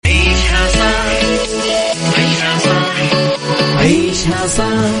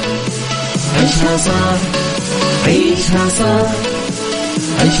عيشها صح عيشها صح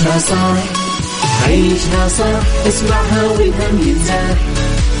عيشها صح عيشها صح اسمعها والهم ينزاح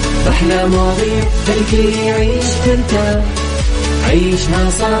أحلى مواضيع الكل يعيش ترتاح عيشها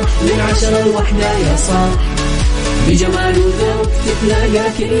صح من 10 ل1 يا صاح بجمال وذوق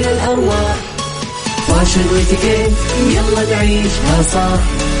تتلاقى كل الأرواح فاشل واتيكيت يلا نعيشها صح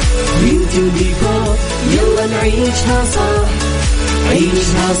بيوتي وديكور يلا نعيشها صح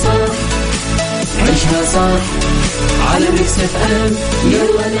عيشها صح عيشها صح على ميكس اف ام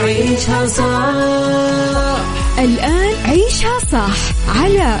يلا نعيشها صح. الآن عيشها صح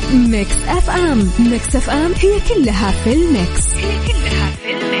على ميكس اف ام. ميكس اف ام هي كلها في الميكس.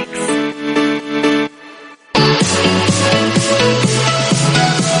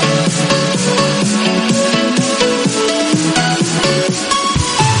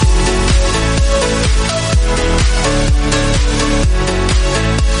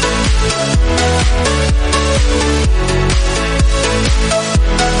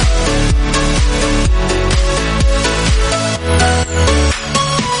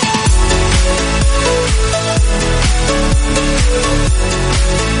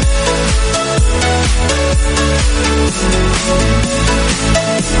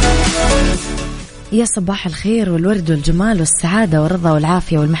 يا صباح الخير والورد والجمال والسعادة والرضا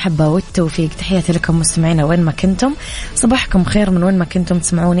والعافية والمحبة والتوفيق. تحياتي لكم مستمعينا وين ما كنتم. صباحكم خير من وين ما كنتم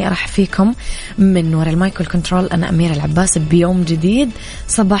تسمعوني. أرحب فيكم من وراء المايك والكنترول. أنا أميرة العباس بيوم جديد،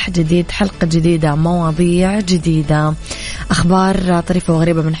 صباح جديد، حلقة جديدة، مواضيع جديدة، أخبار طريفة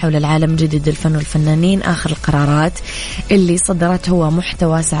وغريبة من حول العالم، جديد الفن والفنانين، آخر القرارات اللي صدرت هو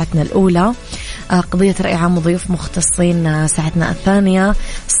محتوى ساعتنا الأولى، قضية رأي عام وضيوف مختصين ساعتنا الثانية،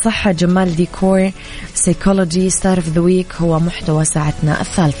 صحة، جمال، ديكور، سيكولوجي، ستار اوف ذا ويك هو محتوى ساعتنا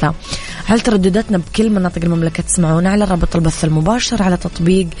الثالثة. على تردداتنا بكل مناطق المملكة تسمعونا على رابط البث المباشر على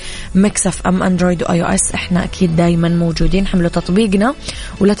تطبيق ميكس اف ام اندرويد واي او اس. احنا اكيد دايما موجودين، حملوا تطبيقنا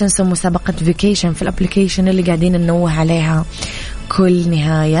ولا تنسوا مسابقة فيكيشن في الابليكيشن اللي قاعدين ننوه عليها كل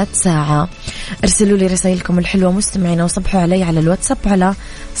نهاية ساعة. ارسلوا لي رسائلكم الحلوة مستمعين وصبحوا علي على الواتساب على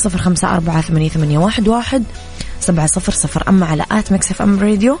 0548811700. أما على ميكس اف ام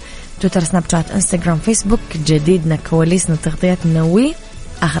راديو، تويتر، سناب شات، انستغرام، فيسبوك، جديدنا، كواليسنا، تغطياتنا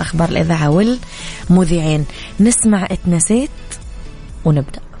وآخر أخبار الإذاعة والمذيعين. نسمع اتنسيت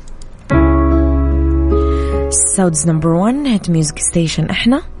ونبدأ. ساودز نمبر 1 هيت ميوزك ستيشن.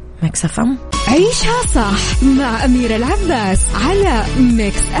 احنا ميكس اف ام. عيشها صح مع أميرة العباس على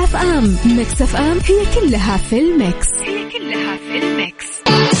ميكس اف ام. ميكس اف ام هي كلها في الميكس.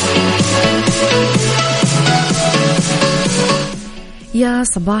 يا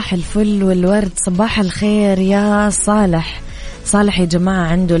صباح الفل والورد، صباح الخير يا صالح. صالح يا جماعة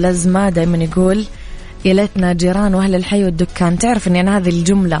عنده لازمة، دايما يقول يا ليتنا جيران وأهل الحي والدكان. تعرف أني أنا هذه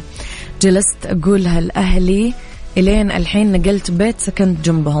الجملة جلست أقولها لأهلي إلين الحين نقلت بيت سكنت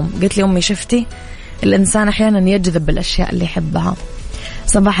جنبهم. قلت لي أمي شفتي الإنسان أحيانا يجذب بالأشياء اللي يحبها.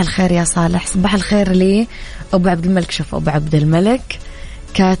 صباح الخير يا صالح. صباح الخير لي أبو عبد الملك. شوف أبو عبد الملك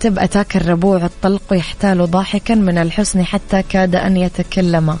كاتب أتاك الربوع الطلق يحتال ضاحكا من الحسن حتى كاد أن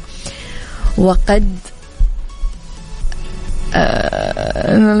يتكلم وقد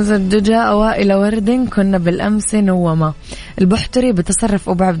الدجى أوائل ورد كنا بالأمس نوما. البحتري بتصرف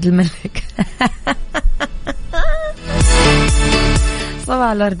أبو عبد الملك.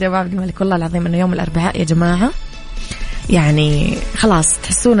 صباح الورد يا أبو عبد الملك. والله العظيم أنه يوم الأربعاء يا جماعة يعني خلاص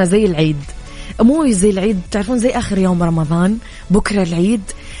تحسونا زي العيد، مو زي العيد، تعرفون زي آخر يوم رمضان، بكرة العيد.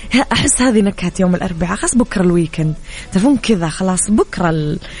 أحس هذه نكهة يوم الأربعاء، خلاص بكرة الويكند، تعرفون كذا خلاص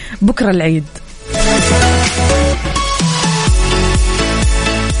بكرة العيد.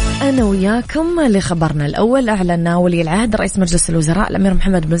 أنا وياكم لخبرنا الأول. أعلن ولي العهد رئيس مجلس الوزراء الأمير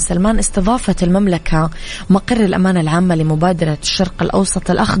محمد بن سلمان استضافة المملكة مقر الأمانة العامة لمبادرة الشرق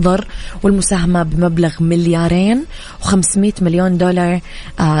الأوسط الأخضر والمساهمة بمبلغ $2,500,000,000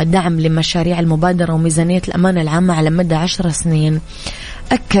 دعم لمشاريع المبادرة وميزانية الأمانة العامة على مدى 10 سنين.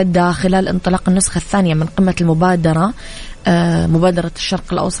 أكد خلال انطلاق النسخة الثانية من قمة المبادرة مبادرة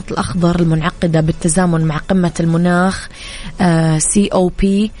الشرق الأوسط الأخضر المنعقدة بالتزامن مع قمة المناخ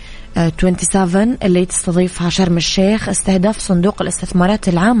COP 27 اللي تستضيفها شرم الشيخ، استهداف صندوق الاستثمارات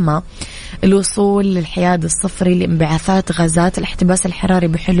العامة الوصول للحياد الصفري لانبعاثات غازات الاحتباس الحراري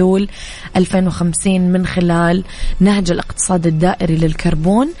بحلول 2050 من خلال نهج الاقتصاد الدائري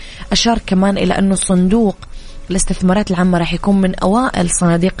للكربون. أشار كمان إلى أنه صندوق الاستثمارات العامة راح يكون من أوائل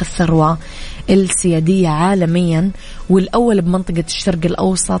صناديق الثروة السيادية عالميا، والأول بمنطقة الشرق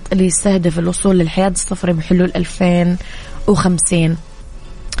الأوسط اللي يستهدف الوصول للحياد الصفري بحلول 2050.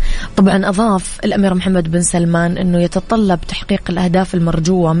 طبعا أضاف الأمير محمد بن سلمان أنه يتطلب تحقيق الأهداف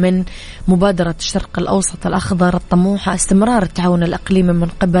المرجوة من مبادرة الشرق الأوسط الأخضر الطموحة استمرار التعاون الإقليمي من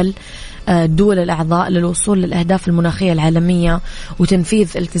قبل الدول الأعضاء للوصول للأهداف المناخية العالمية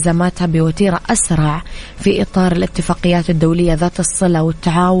وتنفيذ التزاماتها بوتيرة أسرع في إطار الاتفاقيات الدولية ذات الصلة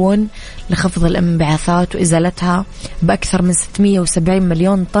والتعاون لخفض الانبعاثات وإزالتها بأكثر من 670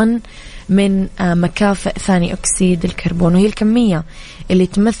 مليون طن من مكافئ ثاني أكسيد الكربون، وهي الكمية اللي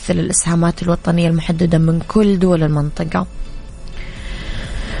تمثل الإسهامات الوطنية المحددة من كل دول المنطقة.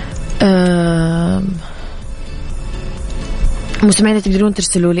 مستمعينا تقدرون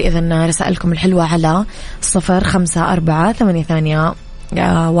ترسلوا لي إذن رسائلكم الحلوة على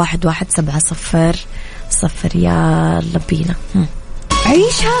 0548811700. يلا بينا.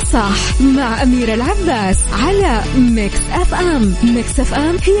 عيشها صح مع أميرة العباس على ميكس أف أم. ميكس أف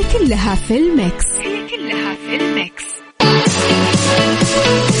أم هي كلها في الميكس.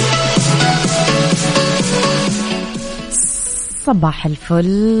 صباح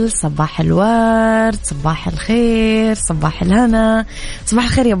الفل، صباح الورد، صباح الخير، صباح الهنا، صباح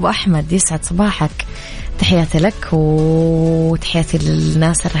الخير يا أبو أحمد، يسعد صباحك. تحياتي لك وتحياتي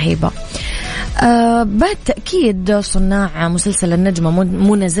للناس الرهيبة. بعد تأكيد صناع مسلسل النجمة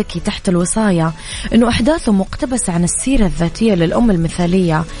منى زكي تحت الوصاية أنه أحداثه مقتبسة عن السيرة الذاتية للأم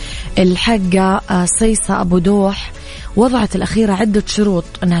المثالية الحاجة سيسة أبو دوح، وضعت الأخيرة عدة شروط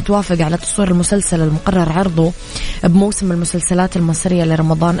أنها توافق على تصوير المسلسل المقرر عرضه بموسم المسلسلات المصرية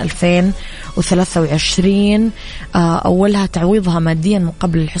لرمضان 2023. أولها تعويضها ماديا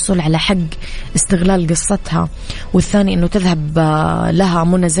مقابل الحصول على حق استغلال قصتها، والثاني أنه تذهب لها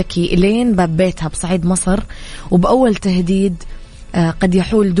منى زكي إلين باب بيتها بصعيد مصر، وبأول تهديد قد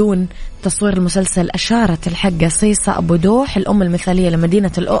يحول دون تصوير المسلسل. أشارت الحقة سيسة أبو دوح الأم المثالية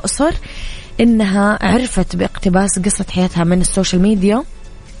لمدينة الأقصر إنها عرفت باقتباس قصة حياتها من السوشيال ميديا،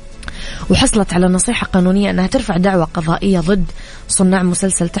 وحصلت على نصيحة قانونية أنها ترفع دعوى قضائية ضد صناع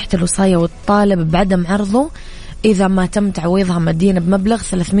مسلسل تحت الوصاية وتطالب بعدم عرضه إذا ما تم تعويضها ماديا بمبلغ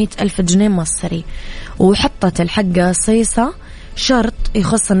 300,000 جنيه مصري. وحطت الحقة سيسة شرط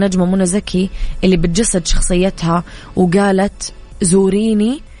يخص النجمة منى زكي اللي بتجسد شخصيتها، وقالت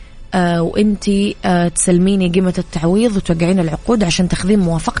زوريني وانتي تسلميني قيمة التعويض وتوقعين العقود عشان تخذين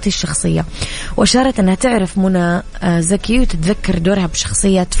موافقتي الشخصية. وأشارت أنها تعرف منى زكي وتتذكر دورها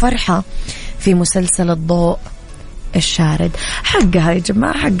بشخصية فرحة في مسلسل الضوء الشارد. حقها يا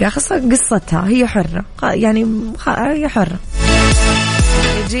جماعة، حقها، قصتها، هي حرة، يعني هي حرة.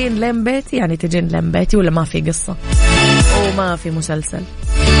 تجين لين بيتي يعني تجين لين بيتي، ولا ما في قصة وما في مسلسل.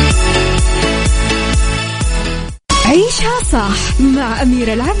 عيشها صح مع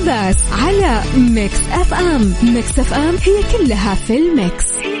أميرة العباس على ميكس أف أم. ميكس أف أم هي كلها في الميكس.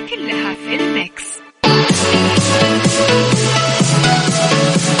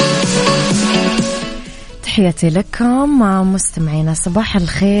 تحياتي لكم مستمعينا، صباح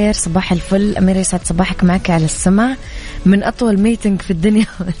الخير، صباح الفل. أميرة يسعد صباحك، معك على السمع من أطول ميتنج في الدنيا.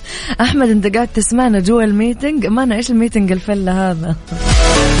 أحمد أنت قاعد تسمعنا جوا الميتنج؟ ما أنا إيش الميتنج الفلة هذا؟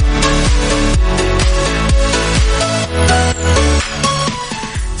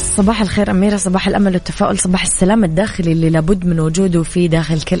 صباح الخير أميرة، صباح الأمل والتفاؤل، صباح السلام الداخلي اللي لابد من وجوده في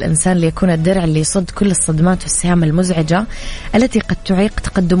داخل كل إنسان ليكون الدرع اللي يصد كل الصدمات والسهام المزعجة التي قد تعيق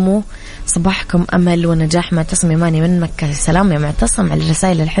تقدمه. صباحكم أمل ونجاح. معتصم يماني من مكة. سلام يا معتصم على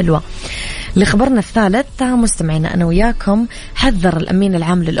الرسائل الحلوة. لخبرنا الثالث مستمعينا أنا وياكم، حذر الأمين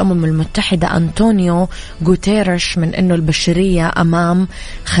العام للأمم المتحدة أنطونيو غوتيريش من أنه البشرية أمام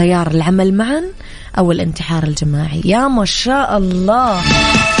خيار العمل معا أو الانتحار الجماعي. يا ما شاء الله.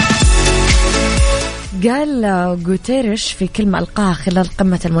 قال غوتيريش في كلمة ألقاها خلال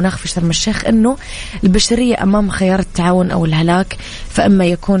قمة المناخ في شرم الشيخ أنه البشرية أمام خيار التعاون أو الهلاك، فإما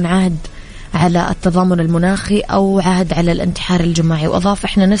يكون عهد على التضامن المناخي أو عهد على الانتحار الجماعي. وأضاف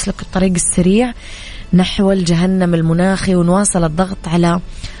إحنا نسلك الطريق السريع نحو الجهنم المناخي ونواصل الضغط على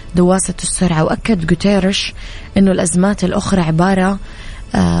دواسة السرعة. وأكد غوتيريش أنه الأزمات الأخرى عبارة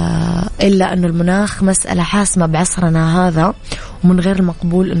إلا أنه المناخ مسألة حاسمة بعصرنا هذا، ومن غير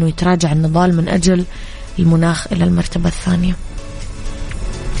المقبول أنه يتراجع النضال من أجل المناخ إلى المرتبة الثانية.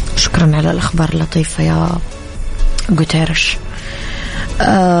 شكرا على الأخبار اللطيفة يا غوتيريش.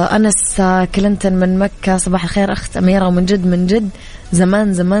 أنس كلينتون من مكة. صباح الخير أخت أميرة، ومن جد من جد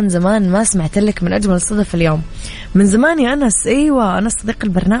زمان زمان زمان ما سمعت لك، من أجمل الصدف اليوم. من زمان يا أنس. أيوة أنا صديق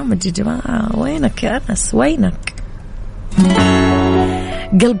البرنامج يا جماعة. وينك يا أنس وينك؟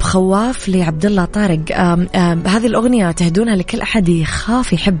 قلب خواف لعبد الله طارق. هذه الأغنية تهدونها لكل أحد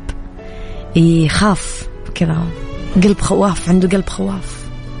يخاف يحب، يخاف كذا، قلب خواف، عنده قلب خواف.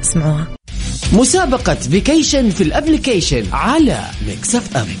 اسمعوها. مسابقة فيكيشن في الابليكيشن على ميكس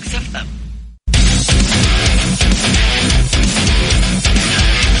اف ام.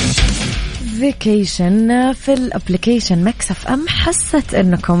 فيكيشن في الابليكيشن ميكس اف ام. حست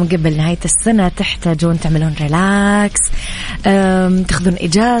انكم قبل نهاية السنة تحتاجون تعملون ريلاكس، تاخذون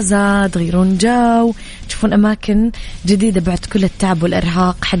اجازة، تغيرون جو، تشوفون اماكن جديدة بعد كل التعب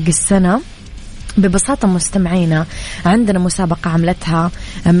والارهاق حق السنة. ببساطة مستمعينا عندنا مسابقة عملتها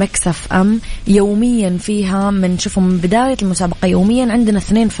ميكس اف ام يوميا، فيها من شوفوا من بداية المسابقة يوميا عندنا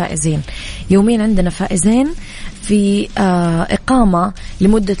 2 فائزين، يوميا عندنا فائزين في إقامة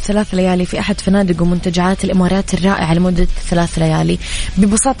لمدة 3 ليالي في أحد فنادق ومنتجعات الإمارات الرائعة لمدة 3 ليالي.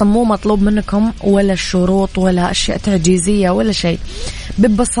 ببساطة مو مطلوب منكم ولا شروط ولا أشياء تعجيزية ولا شيء،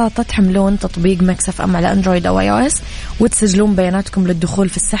 ببساطة تحملون تطبيق ميكس اف ام على أندرويد أو اي او اس وتسجلون بياناتكم للدخول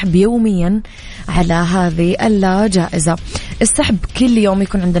في السحب يوميا على هذه الجائزة. السحب كل يوم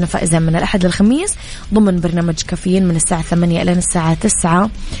يكون عندنا فائزين من الأحد للخميس ضمن برنامج كافيين من الساعة 8 إلى الساعة 9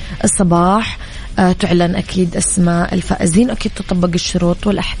 الصباح. تعلن أكيد اسماء الفائزين، أكيد تطبق الشروط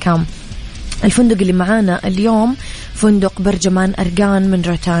والأحكام. الفندق اللي معانا اليوم فندق برجمان أرقان من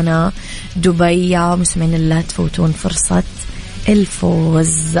روتانا دبي. يا مسلمين لا تفوتون فرصة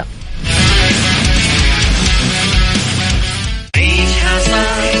الفوز. عيشها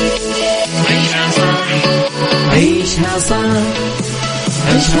صح، عيشها صح،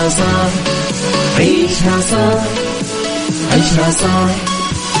 عيشها صح، عيشها صح، عيشها صح،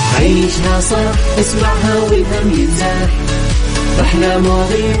 عيشها صح، اسمعها والهم ينزاح، أحلى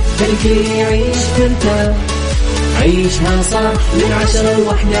مواضيع الكل يعيش مرتاح. عيشها صح من 10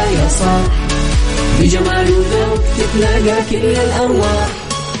 ل1 يا صاح، بجمال وذوق تتلاقى كل الأرواح،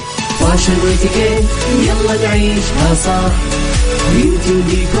 فاشل واتيكيت يلا نعيشها صح، بيوتي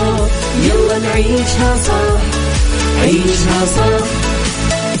وديكور يلا نعيشها صح. عيشها صح،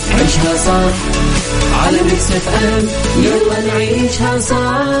 عيشها صح، على ميكس اف ام يلا نعيشها صح.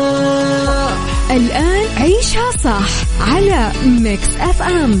 الآن عيشها صح على ميكس اف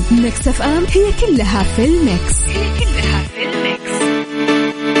ام. ميكس اف ام هي كلها في الميكس، هي كلها في الميكس.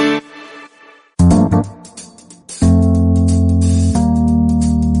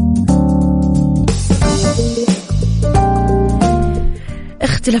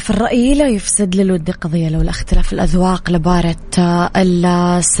 اختلاف الرأي لا يفسد للود قضية، لولا اختلاف الأذواق لبارة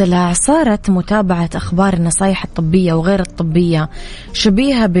السلع. صارت متابعة أخبار النصائح الطبية وغير الطبية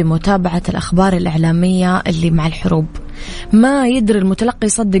شبيهة بمتابعة الأخبار الإعلامية اللي مع الحروب. ما يدري المتلقي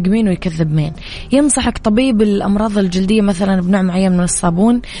يصدق مين ويكذب مين. ينصحك طبيب الأمراض الجلدية مثلا بنوع معين من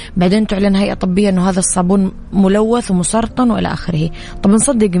الصابون، بعدين تعلن هيئة طبية أنه هذا الصابون ملوث ومسرطن وإلى آخره. طب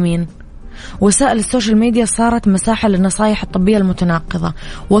نصدق مين؟ وسائل السوشيال ميديا صارت مساحة للنصائح الطبية المتناقضة،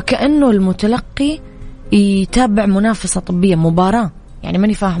 وكأنه المتلقي يتابع منافسة طبية، مباراة، يعني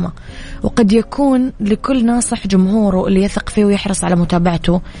ماني فاهمة. وقد يكون لكل ناصح جمهوره اللي يثق فيه ويحرص على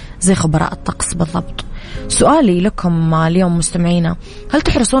متابعته زي خبراء الطقس بالضبط. سؤالي لكم اليوم مستمعينا، هل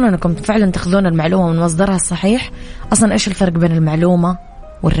تحرصون أنكم فعلا تأخذون المعلومة من مصدرها الصحيح؟ أصلا إيش الفرق بين المعلومة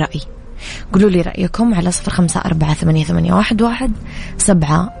والرأي؟ قولوا لي رأيكم على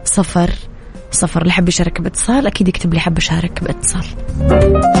 0548811700. اللي حب يشارك باتصال أكيد يكتب لي حب يشارك باتصال.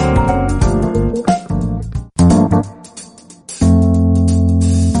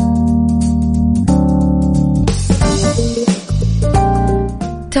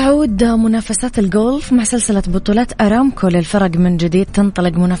 تعود منافسات الجولف مع سلسلة بطولات أرامكو للفرق من جديد.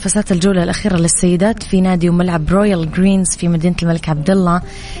 تنطلق منافسات الجولة الأخيرة للسيدات في نادي وملعب رويال جرينز في مدينة الملك عبدالله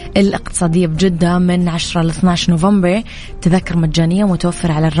الاقتصادية بجدة من 10 ل 12 نوفمبر. تذاكر مجانية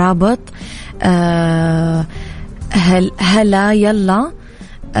متوفرة على الرابط هلا يلا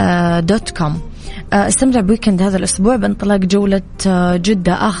 .com. استمتع بويكند هذا الأسبوع بانطلاق جولة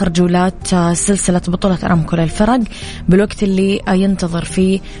جدة، آخر جولات سلسلة بطولة أرامكو للفرق، بالوقت اللي ينتظر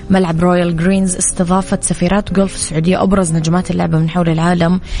فيه ملعب رويال جرينز استضافة سفيرات جولف السعودية أبرز نجمات اللعبة من حول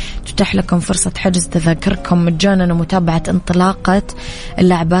العالم. تتاح لكم فرصة حجز تذاكركم مجانا ومتابعة انطلاقة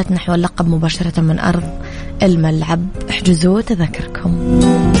اللاعبات نحو اللقب مباشرة من أرض الملعب. احجزوا تذاكركم.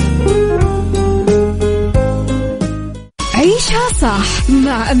 عيشها صح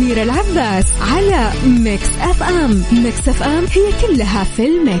مع أميرة العباس على ميكس اف ام. ميكس اف ام هي كلها في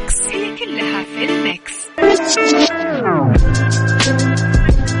الميكس، هي كلها في الميكس.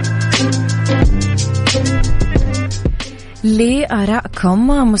 لآرائكم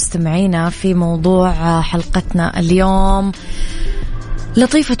مستمعينا في موضوع حلقتنا اليوم.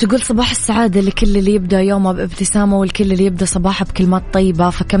 لطيفة تقول صباح السعادة لكل اللي يبدأ يومه بابتسامة والكل اللي يبدأ صباحه بكلمات طيبة،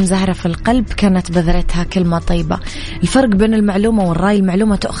 فكم زهرة في القلب كانت بذرتها كلمة طيبة. الفرق بين المعلومة والرأي،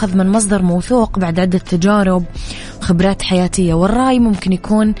 المعلومة تأخذ من مصدر موثوق بعد عدة تجارب وخبرات حياتية، والرأي ممكن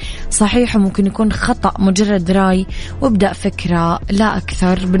يكون صحيح وممكن يكون خطأ، مجرد رأي وابدأ فكرة لا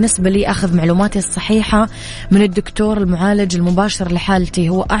أكثر. بالنسبة لي أخذ معلوماتي الصحيحة من الدكتور المعالج المباشر لحالتي،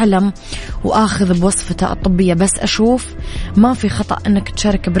 هو أعلم وأخذ بوصفته الطبية، بس أشوف ما في خطأ أنك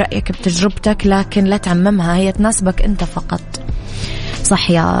تشارك برأيك بتجربتك، لكن لا تعممها، هي تناسبك أنت فقط.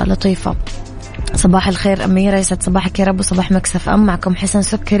 صح يا لطيفة. صباح الخير أميرة، يسعد صباحك يا رب وصباح مكسف أم. معكم حسن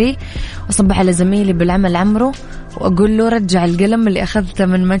سكري، وصبح على زميلي بالعمل عمرو وأقول له رجع القلم اللي أخذته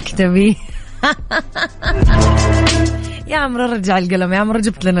من مكتبي. يا عمرو رجع القلم، يا عمرو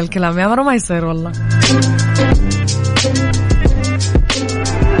جبت لنا الكلام، يا عمرو ما يصير والله.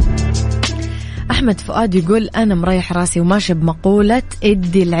 أحمد فؤاد يقول أنا مريح راسي وماشي بمقولة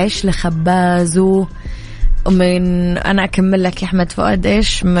ادي العيش لخبازه. أنا أكمل لك يا أحمد فؤاد،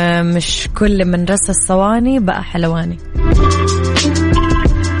 إيش مش كل من رس الصواني بقى حلواني.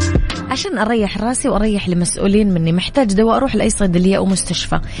 عشان أريح راسي وأريح المسؤولين مني محتاج دواء أروح لأي صيدلية أو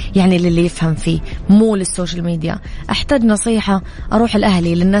مستشفى، يعني للي يفهم فيه مو للسوشيال ميديا. أحتاج نصيحة أروح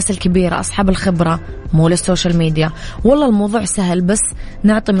لأهلي، للناس الكبيرة أصحاب الخبرة، مو للسوشيال ميديا. والله الموضوع سهل، بس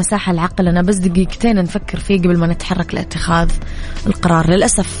نعطي مساحة لعقلنا، بس دقيقتين نفكر فيه قبل ما نتحرك لاتخاذ القرار.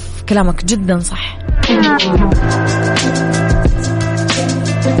 للأسف كلامك جدا صح.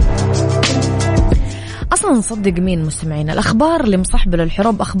 أصلا نصدق مين مستمعين؟ الأخبار اللي مصاحبة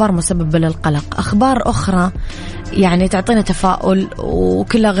للحروب أخبار مسببة للقلق، أخبار أخرى يعني تعطينا تفاؤل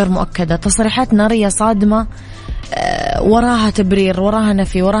وكلها غير مؤكدة، تصريحات نارية صادمة وراها تبرير، وراها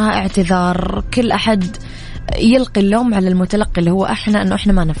نفي، وراها اعتذار. كل أحد يلقي اللوم على المتلقي اللي هو إحنا، أنه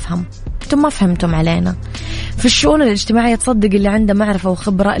إحنا ما نفهم، أنتم ما فهمتم علينا. في الشؤون الاجتماعية تصدق اللي عنده معرفة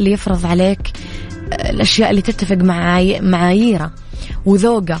وخبرة، اللي يفرض عليك الأشياء اللي تتفق مع معاييره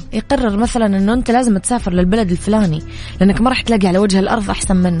وذوقه. يقرر مثلا أنه أنت لازم تسافر للبلد الفلاني لأنك ما راح تلاقي على وجه الأرض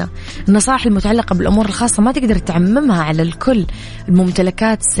أحسن منه. النصائح المتعلقة بالأمور الخاصة ما تقدر تعممها على الكل.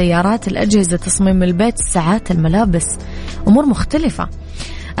 الممتلكات، السيارات، الأجهزة، تصميم البيت، الساعات، الملابس، أمور مختلفة.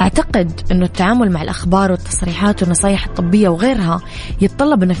 أعتقد أنه التعامل مع الأخبار والتصريحات والنصائح الطبية وغيرها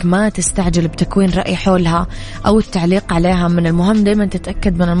يتطلب أنك ما تستعجل بتكوين رأي حولها أو التعليق عليها. من المهم دايما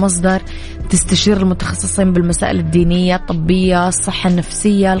تتأكد من المصدر، تستشير المتخصصين بالمسائل الدينية، الطبية، الصحة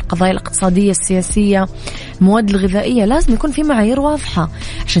النفسية، القضايا الاقتصادية، السياسية، المواد الغذائية. لازم يكون في معايير واضحة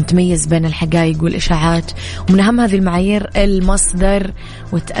عشان تميز بين الحقائق والإشاعات، ومن أهم هذه المعايير المصدر.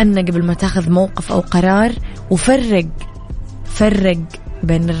 وتأنى قبل ما تاخذ موقف أو قرار، وفرق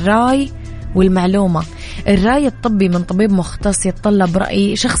بين الرأي والمعلومة. الرأي الطبي من طبيب مختص يتطلب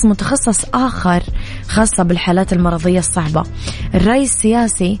رأي شخص متخصص آخر خاصة بالحالات المرضية الصعبة. الرأي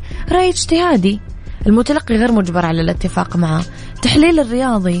السياسي رأي اجتهادي، المتلقي غير مجبر على الاتفاق معه. تحليل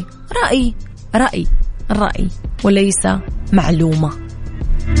الرياضي رأي وليس معلومة.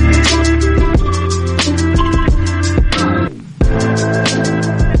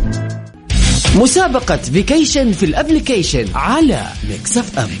 مسابقة فيكيشن في الابليكيشن على ميكس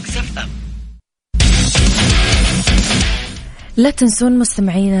اف ام. لا تنسون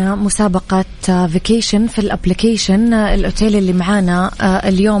مستمعينا مسابقة فيكيشن في الابليكيشن. الأوتيل اللي معانا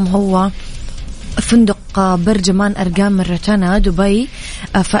اليوم هو فندق برجمان أرقام من روتانا دبي.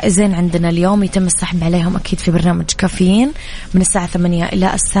 فائزين عندنا اليوم يتم السحب عليهم أكيد في برنامج كافيين من الساعة 8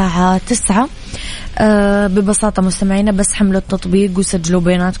 إلى الساعة 9. ببساطة مستمعينا بس حملوا التطبيق وسجلوا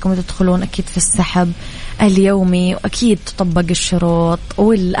بياناتكم وتدخلون أكيد في السحب اليومي، وأكيد تطبق الشروط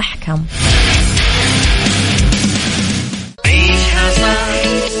والأحكام. عيشها صح،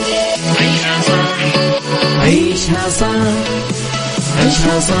 عيشها صح، عيشها صح،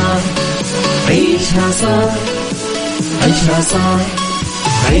 عيشها صح، عيشها صح، عيشها صح،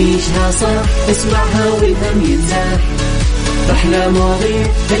 عيشها صح، اسمعها والهم ينزاح، أحلى مواضيع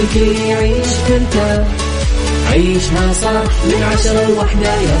الكل يعيش ترتاح. عيشها صح من 10 ل1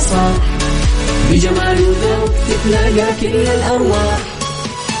 يا صاح، بجمال وذوق تتلاقى كل الأرواح.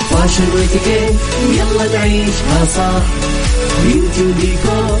 فاشل واتيكيت يلا نعيشها صح، بيوتي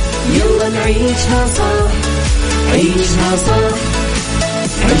وديكور يلا نعيشها صح. عيشها صح،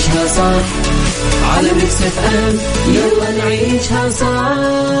 عيشها صح، على ميكس اف ام يلا نعيشها صح.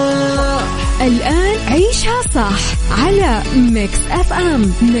 الآن عيشها صح على ميكس اف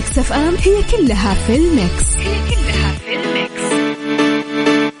ام. ميكس اف ام هي كلها في الميكس، هي كلها في الميكس.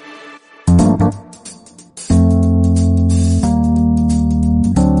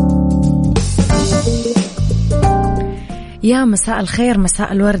 يا مساء الخير،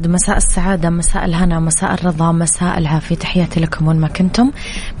 مساء الورد، مساء السعادة، مساء الهنا، مساء الرضا، مساء العافية. تحياتي لكم وين ما كنتم،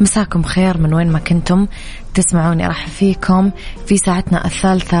 مساكم خير من وين ما كنتم تسمعوني. راح فيكم في ساعتنا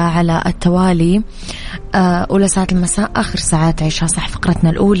الثالثة على التوالي، أولى ساعات المساء، آخر ساعات عيشها صح. فقرتنا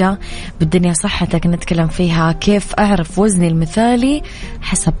الأولى بالدنيا صحتك نتكلم فيها كيف أعرف وزني المثالي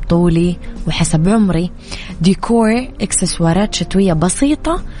حسب طولي وحسب عمري. ديكور، إكسسوارات شتوية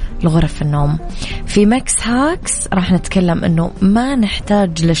بسيطة لغرف النوم. في ميكس هاكس راح نتكلم أنه ما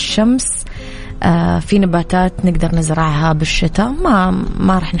نحتاج للشمس، في نباتات نقدر نزرعها بالشتاء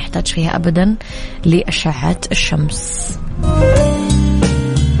ما راح نحتاج فيها أبدا لأشعة الشمس.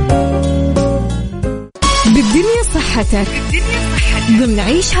 بالدنيا صحتك ضمن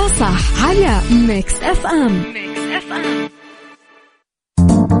عيشها صح على ميكس اف ام.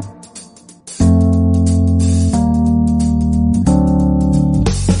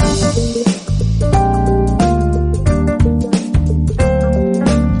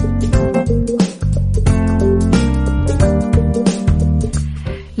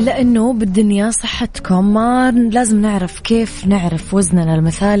 لأنه بالدنيا صحتكم ما لازم نعرف كيف نعرف وزننا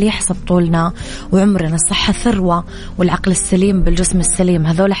المثالي حسب طولنا وعمرنا. الصحة ثروة والعقل السليم بالجسم السليم،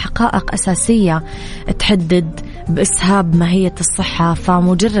 هذول حقائق أساسية تحدد بإسهاب ماهية الصحة.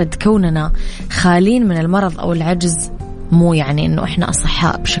 فمجرد كوننا خالين من المرض أو العجز مو يعني إنه إحنا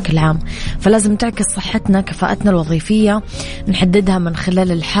أصحاء بشكل عام. فلازم تعكس صحتنا كفاءتنا الوظيفية، نحددها من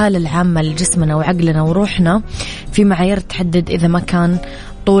خلال الحالة العامة لجسمنا وعقلنا وروحنا، في معايير تحدد إذا ما كان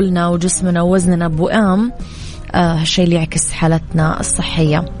طولنا وجسمنا ووزننا بوئام، هالشيء اللي يعكس حالتنا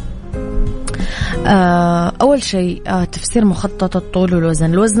الصحية. أول شيء تفسير مخطط الطول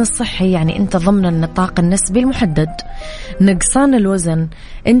والوزن. الوزن الصحي يعني أنت ضمن النطاق النسبي المحدد. نقصان الوزن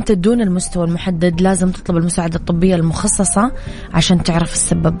أنت دون المستوى المحدد، لازم تطلب المساعدة الطبية المخصصة عشان تعرف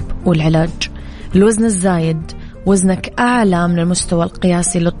السبب والعلاج. الوزن الزايد، وزنك أعلى من المستوى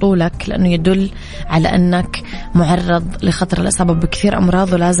القياسي لطولك، لأنه يدل على أنك معرض لخطر الإصابة بكثير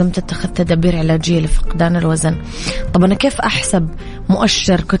أمراض ولازم تتخذ تدابير علاجية لفقدان الوزن. طب أنا كيف أحسب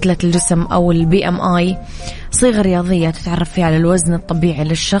مؤشر كتلة الجسم أو BMI؟ صيغة رياضية تتعرف فيها على الوزن الطبيعي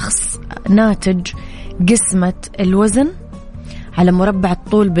للشخص، ناتج قسمة الوزن على مربع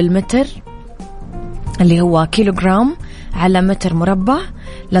الطول بالمتر، اللي هو كيلوغرام على متر مربع.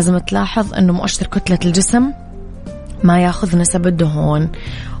 لازم تلاحظ أنه مؤشر كتلة الجسم ما ياخذ نسب الدهون،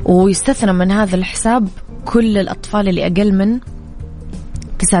 ويستثنى من هذا الحساب كل الأطفال اللي أقل من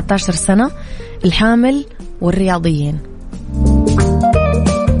 19 سنة، الحامل والرياضيين.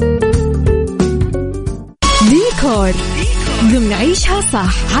 ديكور ضمن عيشها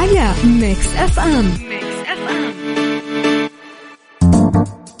صح على ميكس اف ام.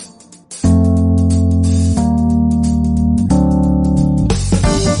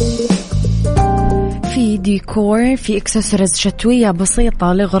 في ديكور، في إكسسوارز شتوية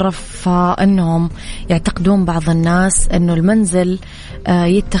بسيطة لغرف النوم. يعتقدون بعض الناس أنه المنزل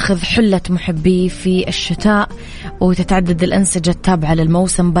يتخذ حلة محبيه في الشتاء، وتتعدد الأنسجة التابعة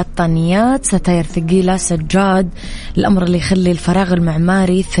للموسم، بطانيات، ستاير ثقيلة، سجاد، الأمر اللي يخلي الفراغ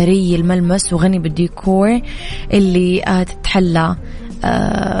المعماري ثري الملمس وغني بالديكور اللي تتحلى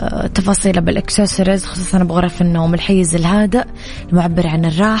تفاصيله بالإكسسوارز، خصوصا بغرف النوم. الحيز الهادئ المعبر عن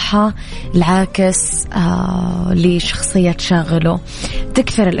الراحة، العاكس لشخصية شاغله.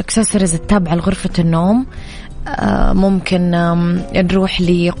 تكثر الإكسسوارز التابعة لغرفة النوم. ممكن نروح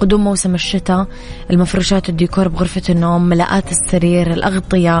لقدوم موسم الشتاء، المفروشات الديكور بغرفة النوم، ملاءات السرير،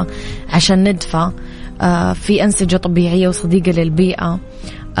 الأغطية عشان ندفى. في أنسجة طبيعية وصديقة للبيئة،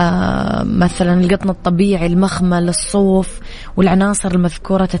 مثلا القطن الطبيعي، المخمل، الصوف، والعناصر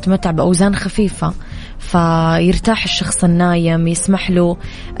المذكورة تتمتع بأوزان خفيفة، فيرتاح الشخص النايم، يسمح له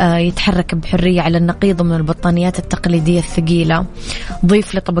يتحرك بحرية على النقيض من البطانيات التقليدية الثقيلة.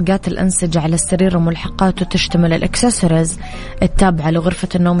 ضيف لطبقات الأنسجة على السرير وملحقاته، تشتمل الإكسسوارز التابعة لغرفة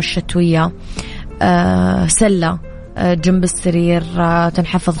النوم الشتوية. سلة جنب السرير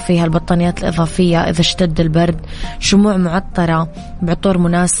تنحفظ فيها البطانيات الإضافية إذا اشتد البرد. شموع معطرة بعطور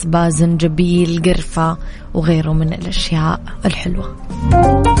مناسبة، زنجبيل، قرفة وغيره من الأشياء الحلوة.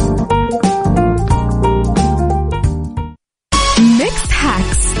 ميكس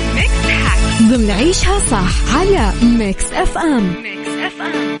هاكس ضمن عيشها صح على ميكس اف ام.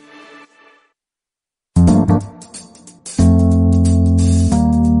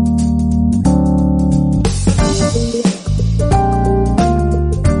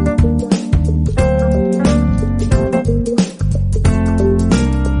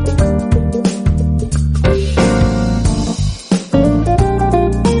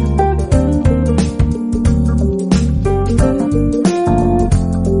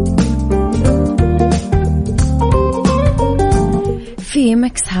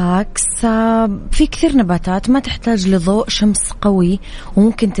 ميكس هاكس. في كثير نباتات ما تحتاج لضوء شمس قوي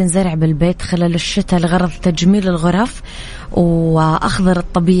وممكن تنزرع بالبيت خلال الشتاء لغرض تجميل الغرف وأخضر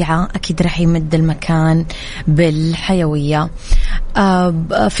الطبيعة. أكيد رح يمد المكان بالحيوية.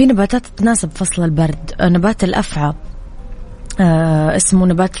 في نباتات تناسب فصل البرد. نبات الأفعى اسمه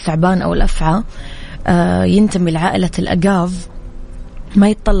نبات الثعبان أو الأفعى، ينتمي لعائلة الأقاف، ما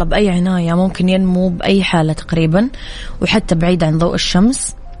يتطلب أي عناية، ممكن ينمو بأي حالة تقريبا وحتى بعيد عن ضوء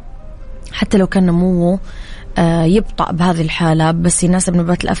الشمس. حتى لو كان نموه يبطأ بهذه الحالة، بس يناسب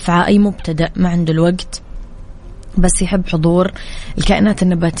نبات الأفعى أي مبتدئ ما عنده الوقت بس يحب حضور الكائنات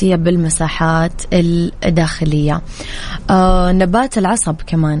النباتية بالمساحات الداخلية. نبات العصب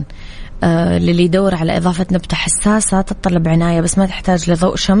كمان للي يدور على إضافة نبتة حساسة تتطلب عناية بس ما تحتاج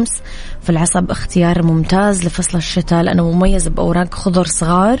لضوء شمس. فالعصب اختيار ممتاز لفصل الشتاء لأنه مميز بأوراق خضر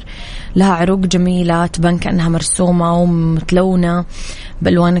صغار لها عروق جميلة تبان كأنها مرسومة ومتلونة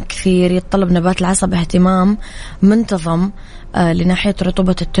بألوان كثير. يتطلب نبات العصب اهتمام منتظم لناحية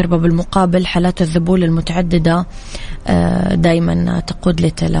رطوبة التربة، بالمقابل حالات الذبول المتعددة دايما تقود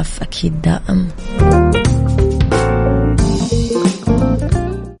لتلف أكيد دائم.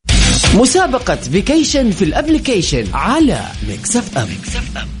 مسابقة فيكيشن في الابليكيشن على ميكس اف ام.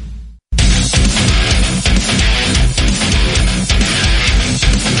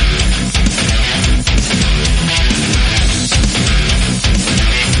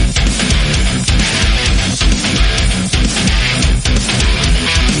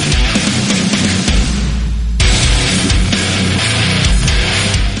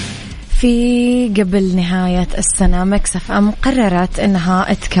 في قبل نهاية السنة ميكس اف ام قررت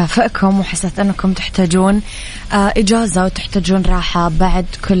انها تكافئكم وحست انكم تحتاجون اجازة وتحتاجون راحة بعد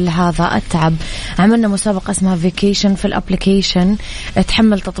كل هذا التعب. عملنا مسابقة اسمها فيكيشن في الابليكيشن.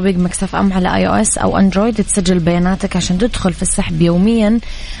 تحمل تطبيق ميكس اف ام على اي او اس او اندرويد، تسجل بياناتك عشان تدخل في السحب يوميا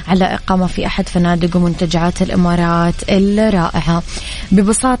على اقامة في احد فنادق ومنتجعات الامارات الرائعة.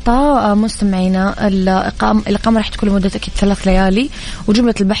 ببساطة مستمعينا الاقامة راح تكون لمدة اكيد 3 ليالي،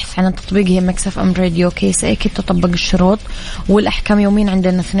 وجملة البحث عن التطبيق هي ميكس اف ام راديو كيس. اكيد تطبق الشروط والأحكام. يومين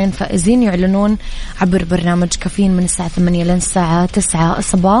عندنا 2 فائزين يعلنون عبر برنامج كافيين من الساعة 8 لين الساعة 9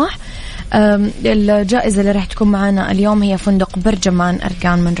 الصباح. الجائزة اللي راح تكون معنا اليوم هي فندق برجمان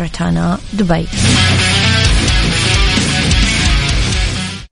أركان من روتانا دبي.